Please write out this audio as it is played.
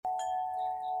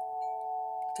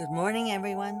Good morning,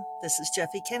 everyone. This is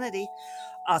Jeffe Kennedy,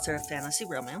 author of fantasy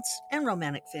romance and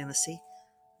romantic fantasy.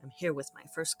 I'm here with my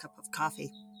first cup of coffee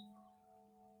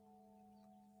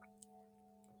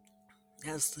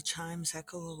as the chimes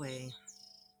echo away.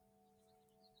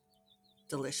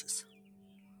 Delicious.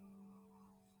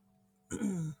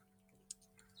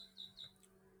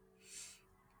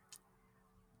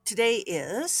 Today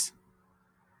is,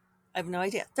 I have no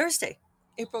idea, Thursday,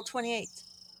 April 28th.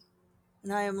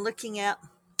 And I am looking at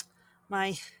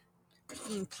my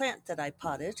plant that I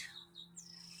potted.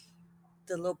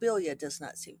 The lobelia does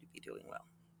not seem to be doing well.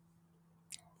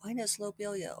 Why does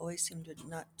lobelia always seem to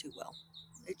not do well?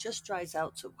 It just dries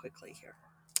out so quickly here.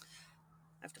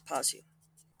 I have to pause you.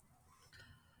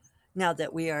 Now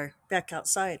that we are back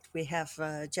outside, we have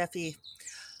Jeffe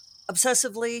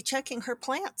obsessively checking her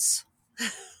plants.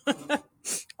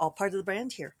 All part of the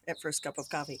brand here at First Cup of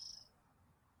Coffee.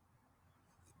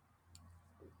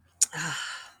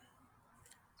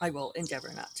 I will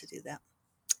endeavor not to do that.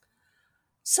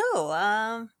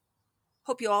 So,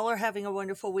 hope you all are having a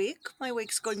wonderful week. My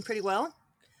week's going pretty well.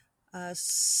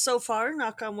 So far,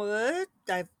 knock on wood,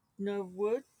 I've no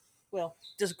wood. Well,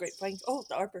 just a grapevine. Oh,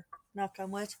 the arbor. Knock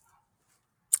on wood.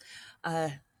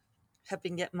 Have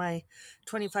been getting my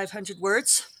 2,500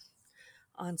 words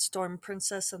on Storm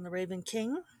Princess and the Raven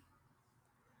King.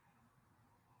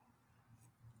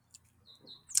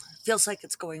 Feels like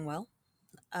it's going well.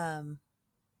 Um,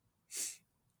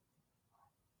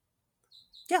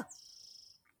 yeah.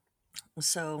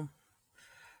 So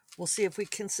we'll see if we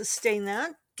can sustain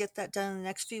that, get that done in the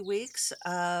next few weeks.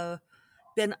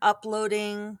 Been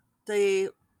uploading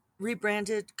the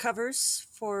rebranded covers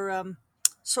for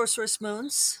Sorceress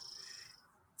Moons.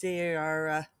 They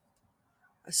are,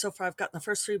 so far I've gotten the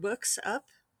first 3 books up.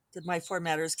 My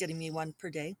formatter is getting me one per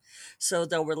day. So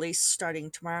they'll release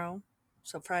starting tomorrow.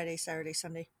 So Friday, Saturday,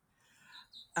 Sunday.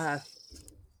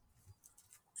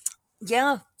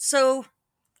 Yeah, so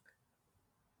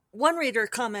one reader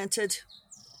commented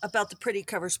about the pretty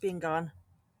covers being gone.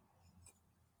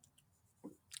 I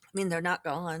mean, they're not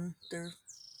gone. They're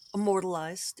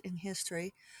immortalized in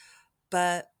history.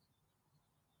 But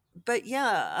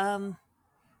yeah,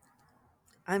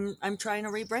 I'm trying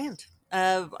to rebrand.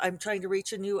 I'm trying to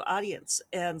reach a new audience,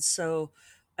 and so,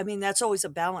 I mean, that's always a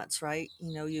balance, right?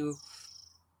 You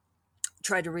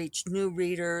try to reach new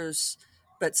readers,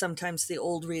 but sometimes the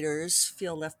old readers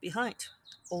feel left behind.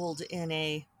 Old in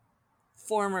a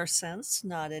former sense,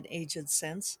 not an aged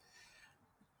sense.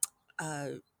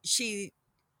 She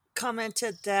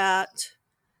commented that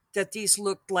these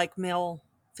looked like male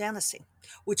fantasy,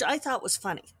 which I thought was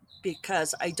funny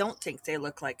because I don't think they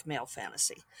look like male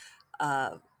fantasy.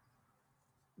 Uh,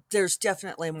 there's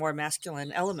definitely a more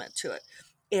masculine element to it.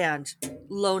 And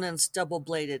Lonen's double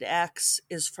bladed axe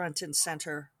is front and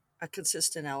center, a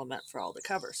consistent element for all the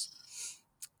covers.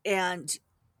 And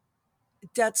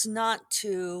that's not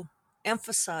to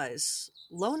emphasize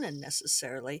Lonen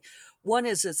necessarily. One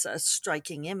is it's a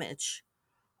striking image.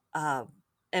 Um,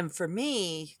 and for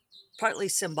me, partly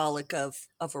symbolic of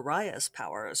Araya's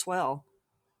power as well.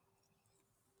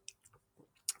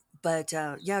 But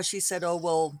yeah, she said, "Oh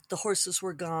well, the horses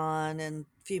were gone and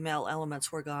female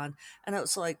elements were gone," and it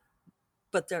was like,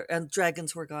 "But they're and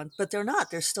dragons were gone, but they're not.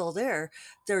 They're still there.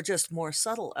 They're just more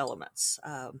subtle elements."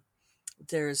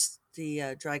 There's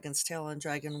the dragon's tail and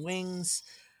dragon wings.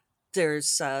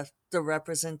 There's the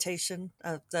representation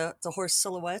of the horse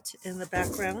silhouette in the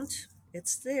background.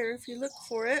 It's there if you look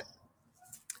for it,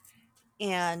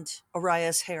 and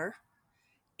Araya's hair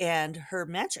and her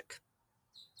magic,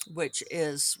 which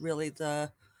is really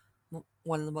the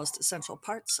one of the most essential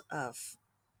parts of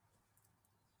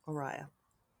Araya.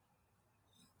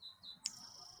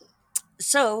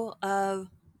 So,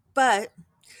 but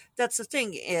that's the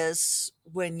thing is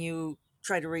when you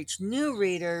try to reach new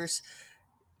readers,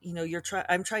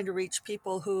 I'm trying to reach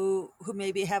people who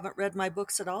maybe haven't read my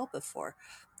books at all before.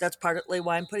 That's partly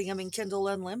why I'm putting them in Kindle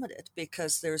Unlimited,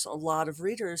 because there's a lot of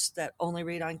readers that only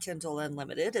read on Kindle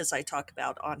Unlimited, as I talk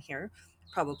about on here,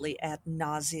 probably ad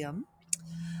nauseum.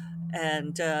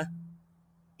 And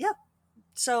yeah,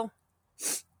 so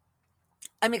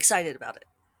I'm excited about it.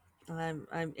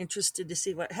 I'm interested to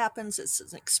see what happens. It's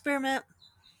an experiment.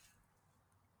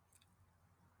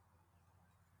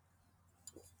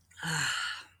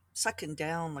 Sucking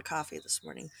down the coffee this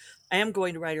morning. I am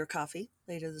going to write her coffee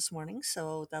later this morning,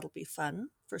 so that'll be fun.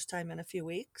 First time in a few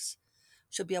weeks.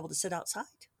 She'll be able to sit outside,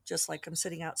 just like I'm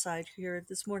sitting outside here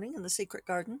this morning in the secret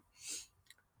garden.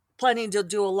 Planning to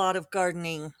do a lot of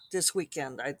gardening this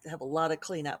weekend. I have a lot of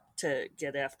cleanup to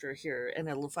get after here, and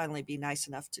it'll finally be nice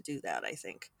enough to do that, I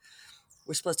think.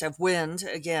 We're supposed to have wind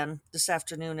again this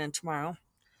afternoon and tomorrow.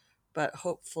 but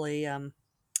hopefully,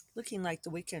 looking like the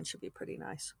weekend should be pretty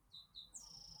nice.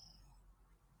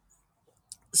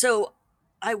 So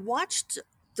I watched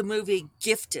the movie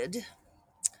Gifted,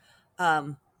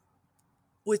 um,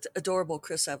 with adorable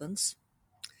Chris Evans.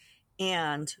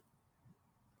 And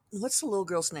what's the little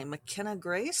girl's name? McKenna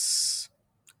Grace?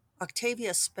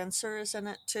 Octavia Spencer is in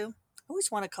it too. I always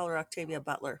want to call her Octavia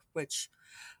Butler, which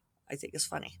I think is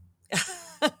funny.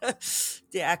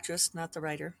 The actress, not the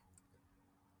writer.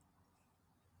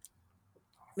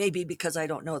 Maybe because I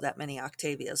don't know that many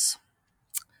Octavias.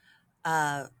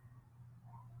 Uh,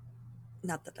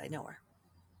 Not that I know her.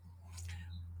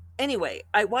 Anyway,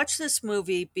 I watched this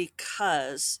movie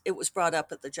because it was brought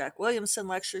up at the Jack Williamson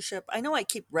lectureship. I know I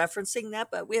keep referencing that,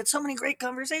 but we had so many great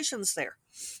conversations there.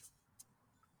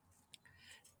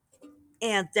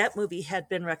 And that movie had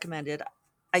been recommended,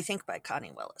 I think, by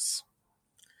Connie Willis.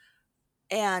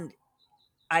 And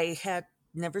I had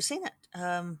never seen it.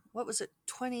 What was it,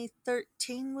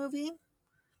 2013 movie?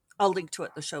 I'll link to it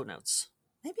in the show notes.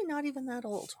 Maybe not even that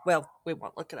old. Well, we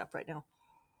won't look it up right now.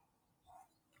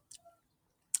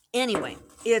 Anyway,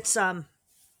 it's an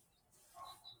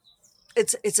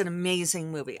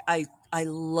amazing movie. I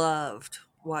loved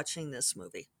watching this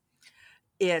movie.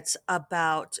 It's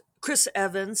about Chris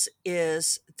Evans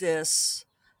is this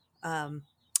um,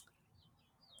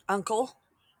 uncle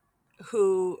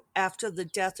who, after the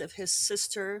death of his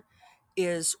sister,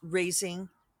 is raising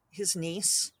his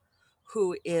niece,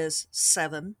 who is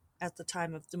 7 at the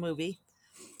time of the movie.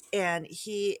 And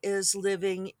he is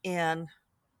living in,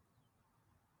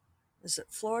 is it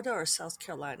Florida or South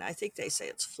Carolina? I think they say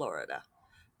it's Florida.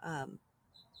 Um,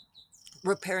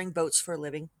 Repairing boats for a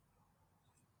living.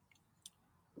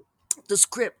 The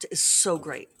script is so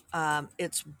great.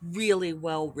 It's really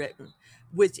well written.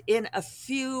 Within a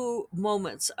few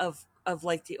moments of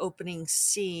like the opening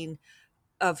scene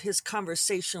of his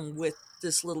conversation with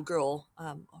this little girl,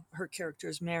 her character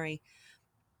is Mary,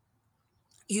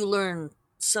 you learn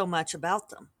so much about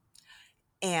them.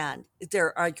 And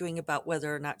they're arguing about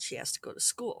whether or not she has to go to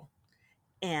school.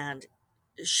 And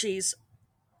she's,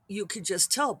 you could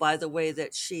just tell by the way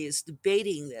that she's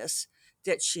debating this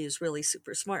that she is really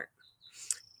super smart.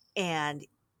 And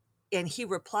he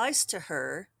replies to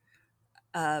her,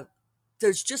 uh,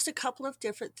 there's just a couple of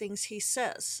different things he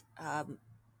says.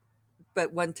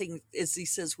 But one thing is he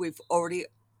says, we've already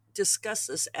discussed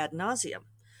this ad nauseum.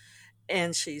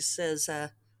 And she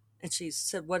said,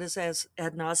 what does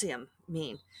ad nauseum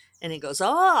mean? And he goes,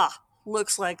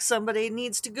 looks like somebody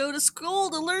needs to go to school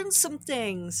to learn some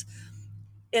things.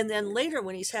 And then later,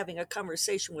 when he's having a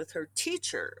conversation with her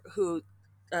teacher, who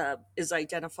is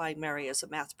identifying Mary as a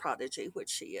math prodigy, which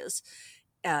she is,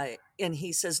 and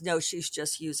he says, no, she's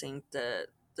just using the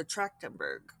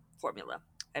Trachtenberg formula.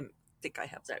 I think I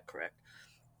have that correct.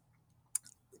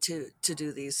 To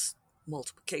do these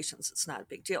multiplications, it's not a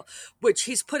big deal. Which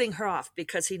he's putting her off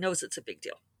because he knows it's a big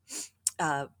deal.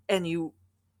 And you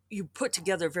put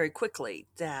together very quickly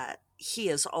that he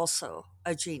is also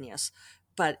a genius,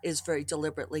 but is very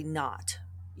deliberately not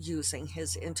using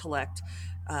his intellect.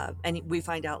 And we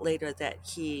find out later that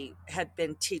he had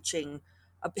been teaching,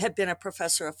 had been a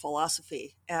professor of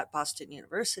philosophy at Boston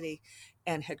University,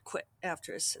 and had quit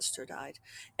after his sister died.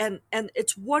 And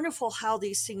it's wonderful how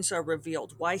these things are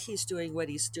revealed, why he's doing what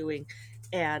he's doing.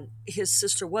 And his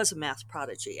sister was a math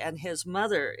prodigy, and his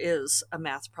mother is a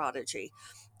math prodigy,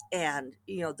 and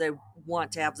they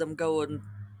want to have them go and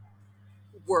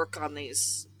work on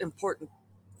these important,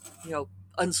 you know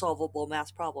unsolvable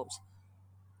math problems,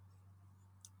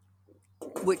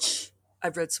 which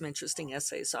I've read some interesting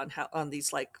essays on how, on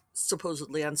these like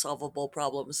supposedly unsolvable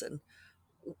problems, and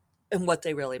what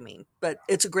they really mean. But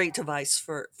it's a great device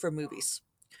for movies,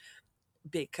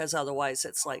 because otherwise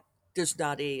it's like there's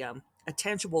not a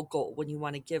tangible goal when you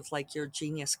want to give like your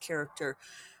genius character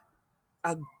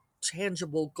a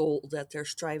tangible goal that they're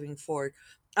striving for.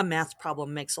 A math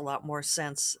problem makes a lot more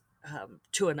sense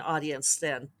to an audience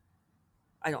than,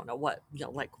 I don't know what,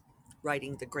 like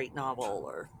writing the great novel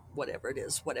or whatever it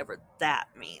is, whatever that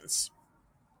means.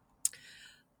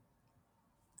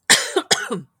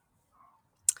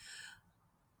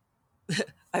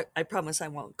 I promise I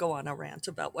won't go on a rant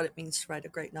about what it means to write a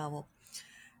great novel.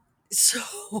 So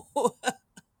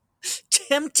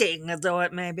tempting though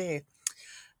it may be.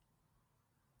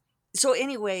 So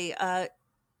anyway, a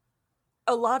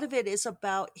lot of it is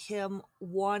about him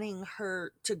wanting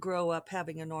her to grow up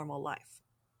having a normal life,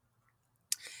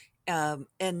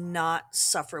 and not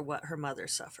suffer what her mother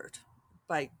suffered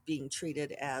by being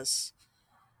treated as,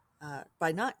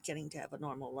 by not getting to have a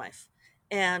normal life.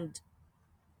 And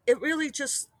it really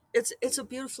just it's a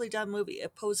beautifully done movie.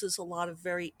 It poses a lot of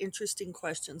very interesting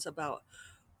questions about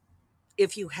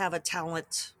if you have a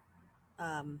talent,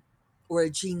 um, or a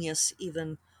genius,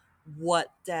 even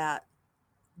what that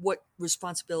what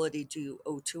responsibility do you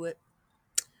owe to it,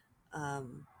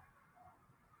 um,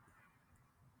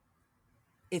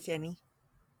 if any.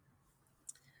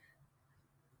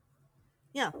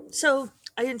 Yeah, so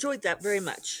I enjoyed that very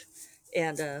much,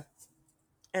 and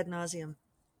ad nauseum.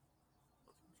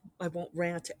 I won't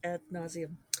rant ad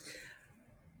nauseum.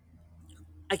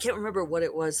 I can't remember what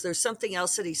it was. There's something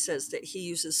else that he says that he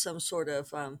uses some sort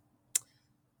of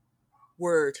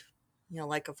word,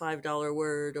 like a $5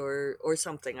 word or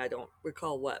something. I don't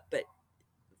recall what, but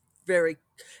very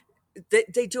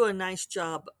they do a nice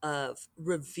job of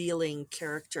revealing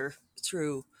character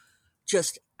through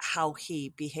just how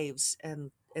he behaves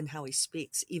and how he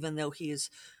speaks, even though he is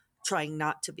trying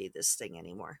not to be this thing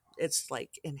anymore. It's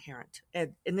like inherent,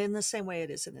 and in the same way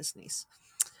it is in his niece.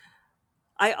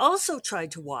 I also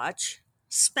tried to watch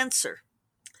Spencer,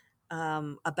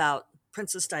 about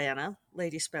Princess Diana,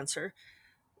 Lady Spencer,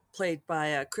 played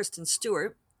by Kristen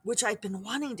Stewart, which I've been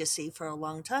wanting to see for a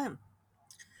long time.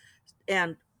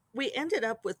 And we ended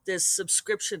up with this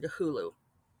subscription to Hulu,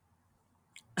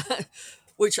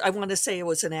 which I want to say it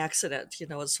was an accident.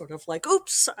 It's sort of like,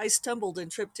 oops, I stumbled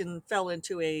and tripped and fell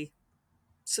into a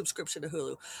subscription to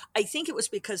Hulu. I think it was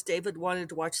because David wanted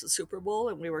to watch the Super Bowl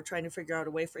and we were trying to figure out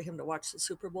a way for him to watch the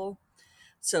Super Bowl.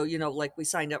 So, like we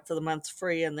signed up for the month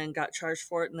free and then got charged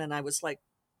for it. And then I was like,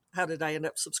 how did I end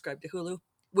up subscribed to Hulu?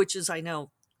 Which is, I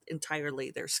know,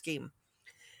 entirely their scheme.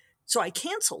 So I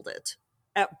canceled it,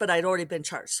 but I'd already been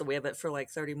charged. So we have it for like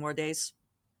 30 more days.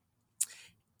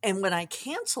 And when I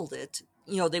canceled it,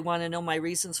 they want to know my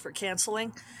reasons for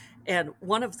canceling. And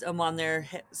one of them on there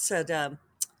said,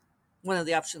 one of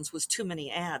the options was too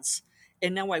many ads.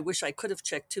 And now I wish I could have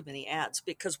checked too many ads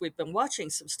because we've been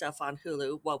watching some stuff on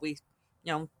Hulu while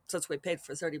since we paid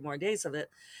for 30 more days of it.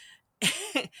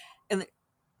 And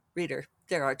reader,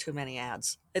 there are too many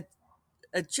ads. It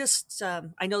just,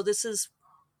 I know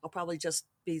I'll probably just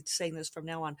be saying this from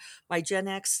now on, my Gen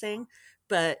X thing,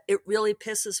 but it really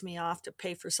pisses me off to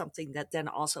pay for something that then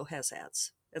also has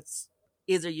ads. It's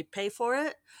either you pay for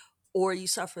it or you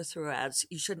suffer through ads.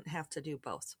 You shouldn't have to do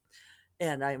both.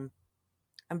 And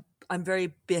I'm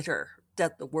very bitter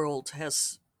that the world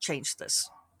has changed this,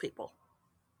 people.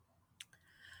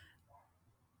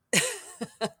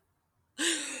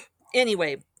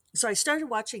 Anyway, so I started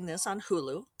watching this on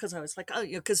Hulu because I was like, oh,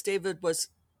 because David was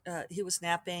he was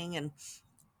napping and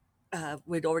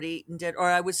we'd already eaten dinner, or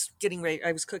I was getting ready.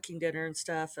 I was cooking dinner and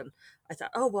stuff, and I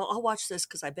thought, oh well, I'll watch this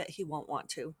because I bet he won't want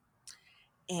to.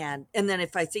 And then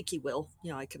if I think he will,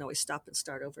 I can always stop and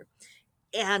start over.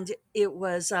 And it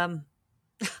was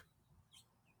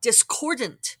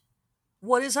discordant.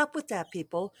 What is up with that,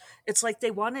 people? It's like they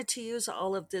wanted to use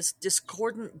all of this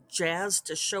discordant jazz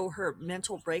to show her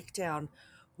mental breakdown,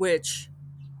 which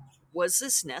was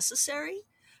this necessary?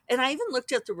 And I even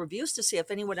looked at the reviews to see if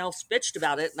anyone else bitched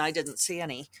about it, and I didn't see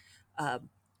any. Um,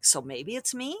 so maybe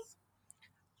it's me.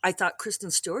 I thought Kristen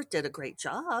Stewart did a great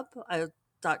job. I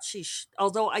thought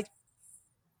although I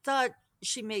thought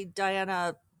she made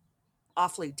Diana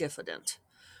awfully diffident,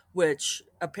 which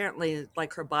apparently,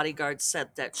 like her bodyguard said,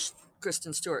 that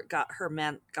Kristen Stewart got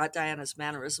Diana's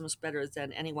mannerisms better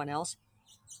than anyone else.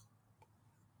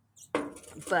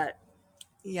 But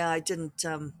yeah, I didn't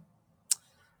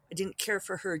care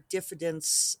for her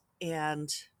diffidence,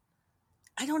 and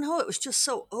I don't know, it was just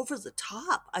so over the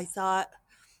top. I thought,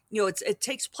 it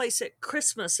takes place at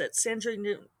Christmas at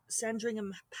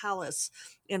Sandringham Palace,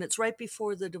 and it's right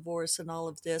before the divorce and all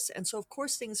of this. And so, of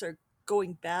course, things are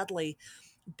going badly,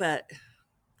 but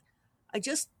I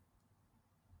just,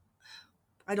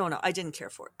 I don't know. I didn't care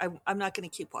for it. I'm not going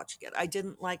to keep watching it. I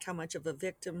didn't like how much of a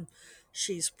victim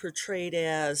she's portrayed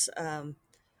as.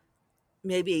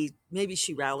 Maybe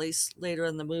she rallies later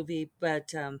in the movie,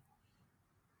 but I'm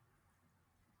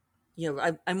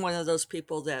one of those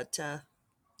people that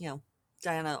you know,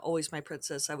 Diana, always my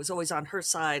princess. I was always on her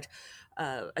side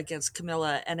against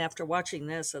Camilla. And after watching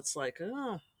this, it's like,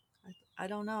 oh, I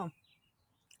don't know.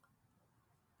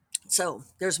 So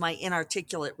there's my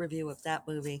inarticulate review of that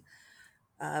movie.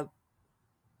 Uh,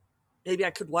 Maybe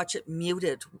I could watch it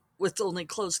muted with only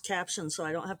closed captions so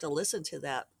I don't have to listen to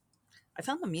that. I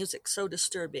found the music so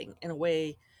disturbing in a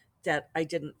way that I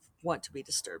didn't want to be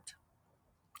disturbed.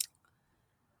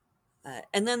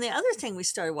 And then the other thing we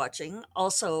started watching,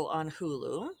 also on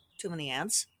Hulu, too many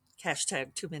ads,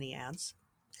 hashtag too many ads,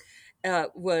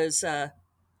 was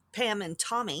Pam and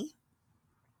Tommy,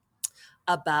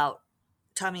 about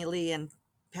Tommy Lee and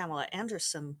Pamela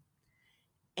Anderson.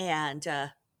 And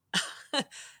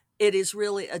It is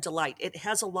really a delight. It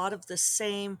has a lot of the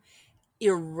same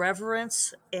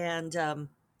irreverence and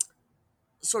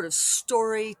sort of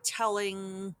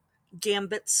storytelling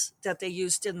gambits that they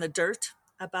used in The Dirt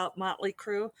about Motley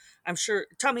Crue. I'm sure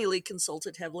Tommy Lee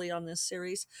consulted heavily on this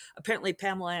series. Apparently,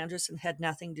 Pamela Anderson had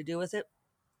nothing to do with it.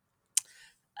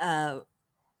 Uh,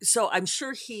 so I'm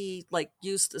sure he like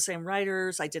used the same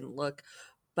writers. I didn't look,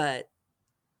 but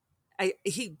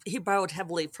he borrowed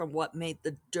heavily from what made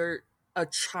The Dirt a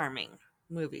charming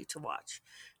movie to watch,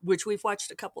 which we've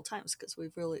watched a couple times because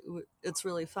it's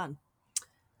really fun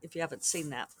if you haven't seen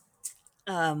that.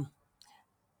 Um,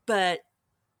 but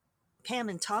Pam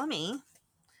and Tommy,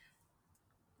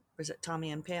 or is it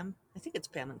Tommy and Pam? I think it's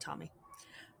Pam and Tommy.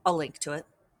 I'll link to it.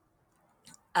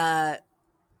 Uh,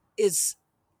 is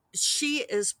She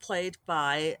is played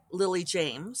by Lily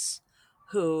James,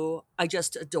 who I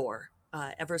just adore.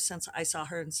 Ever since I saw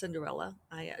her in Cinderella,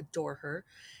 I adore her.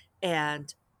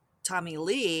 And Tommy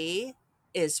Lee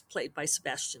is played by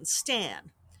Sebastian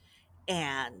Stan.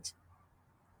 And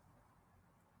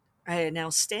I now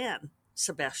stan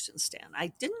Sebastian Stan. I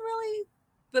didn't really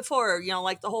before,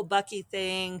 like the whole Bucky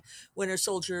thing, Winter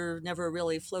Soldier never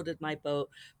really floated my boat.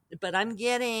 But I'm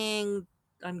getting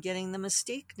the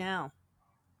mystique now.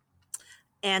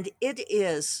 And it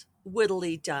is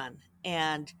wittily done.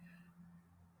 And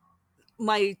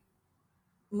my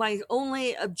my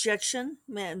only objection,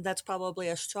 man, that's probably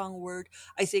a strong word.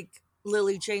 I think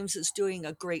Lily James is doing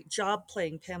a great job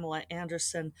playing Pamela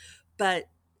Anderson, but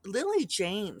Lily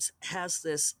James has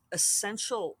this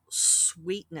essential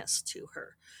sweetness to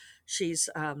her. She's,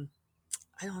 I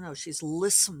don't know, she's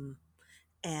lissom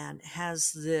and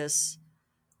has this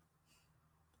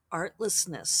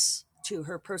artlessness to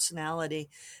her personality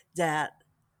that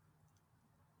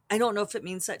I don't know if it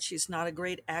means that she's not a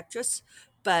great actress,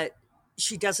 but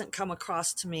she doesn't come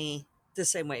across to me the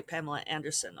same way Pamela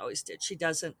Anderson always did. She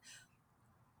doesn't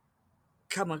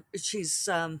she's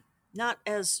not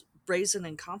as brazen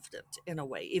and confident in a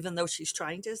way, even though she's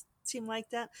trying to seem like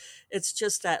that. It's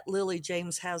just that Lily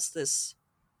James has this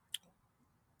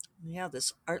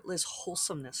artless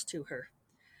wholesomeness to her.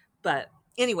 But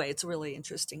anyway, it's a really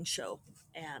interesting show,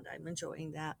 and I'm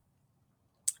enjoying that.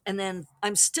 And then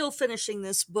I'm still finishing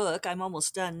this book. I'm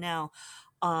almost done now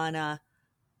on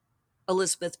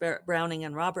Elizabeth Barrett Browning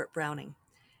and Robert Browning.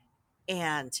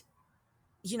 And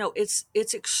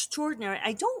it's extraordinary.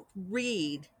 I don't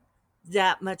read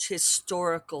that much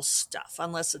historical stuff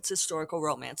unless it's historical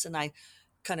romance, and I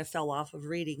kind of fell off of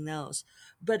reading those.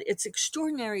 But it's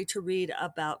extraordinary to read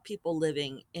about people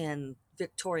living in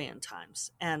Victorian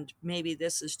times, and maybe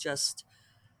this is just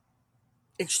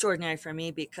extraordinary for me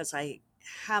because I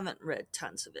haven't read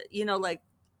tons of it. Like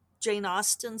Jane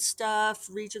Austen stuff,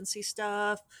 Regency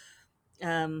stuff.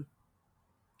 Um,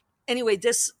 anyway,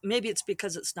 this maybe it's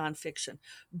because it's nonfiction,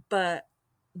 but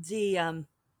the um,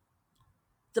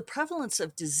 the prevalence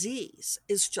of disease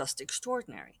is just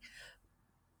extraordinary.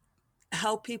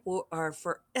 How people are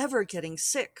forever getting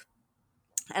sick.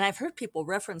 And I've heard people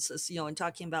reference this, in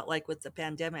talking about like with the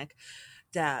pandemic,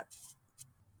 that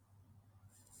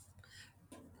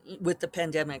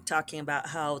talking about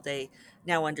how they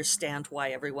now understand why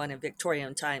everyone in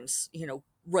Victorian times,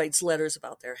 writes letters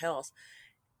about their health.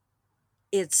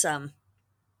 It's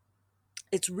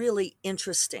it's really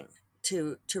interesting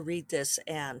to read this,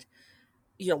 and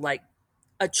like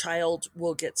a child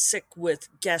will get sick with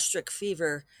gastric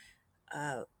fever,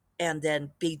 uh, and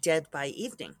then be dead by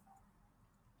evening.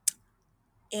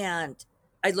 And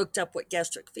I looked up what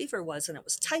gastric fever was, and it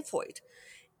was typhoid.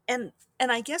 And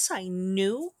I guess I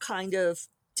knew kind of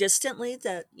distantly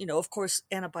that, of course,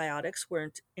 antibiotics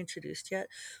weren't introduced yet,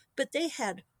 but they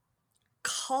had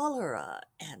cholera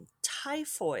and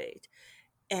typhoid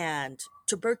and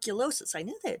tuberculosis. I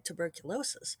knew they had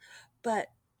tuberculosis, but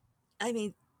I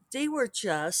mean, they were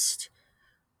just,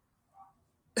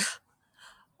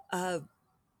 uh,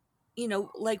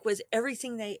 like with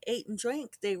everything they ate and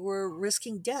drank, they were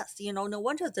risking death. No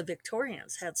wonder the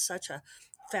Victorians had such a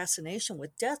fascination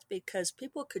with death because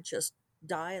people could just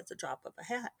die at the drop of a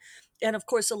hat. And of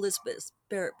course, Elizabeth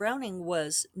Barrett Browning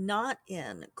was not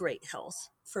in great health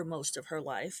for most of her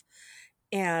life.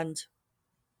 And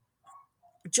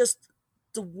just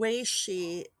the way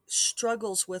she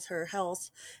struggles with her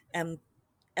health, and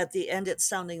at the end, it's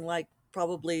sounding like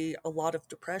probably a lot of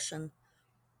depression,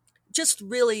 just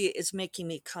really is making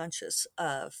me conscious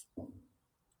of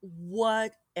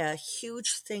what a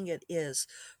huge thing it is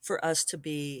for us to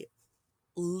be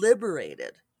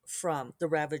liberated from the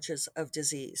ravages of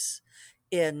disease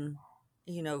in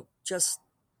just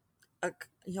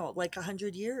like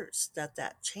 100 years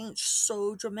that changed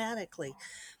so dramatically.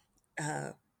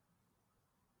 uh,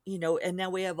 and now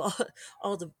we have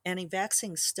all the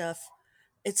anti-vaxxing stuff.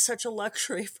 It's such a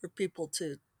luxury for people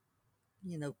to,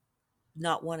 you know,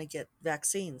 not want to get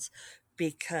vaccines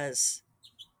because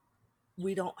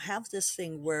we don't have this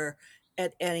thing where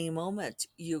at any moment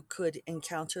you could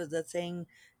encounter the thing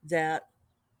that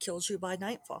kills you by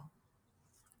nightfall.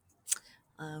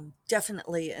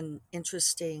 Definitely an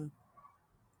interesting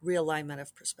realignment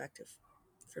of perspective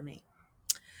for me.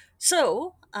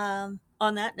 So, on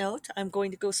that note, I'm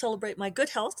going to go celebrate my good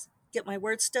health, get my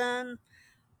words done.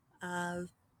 Uh,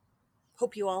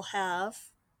 Hope you all have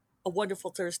a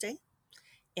wonderful Thursday,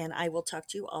 and I will talk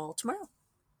to you all tomorrow.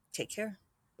 Take care.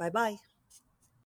 Bye bye.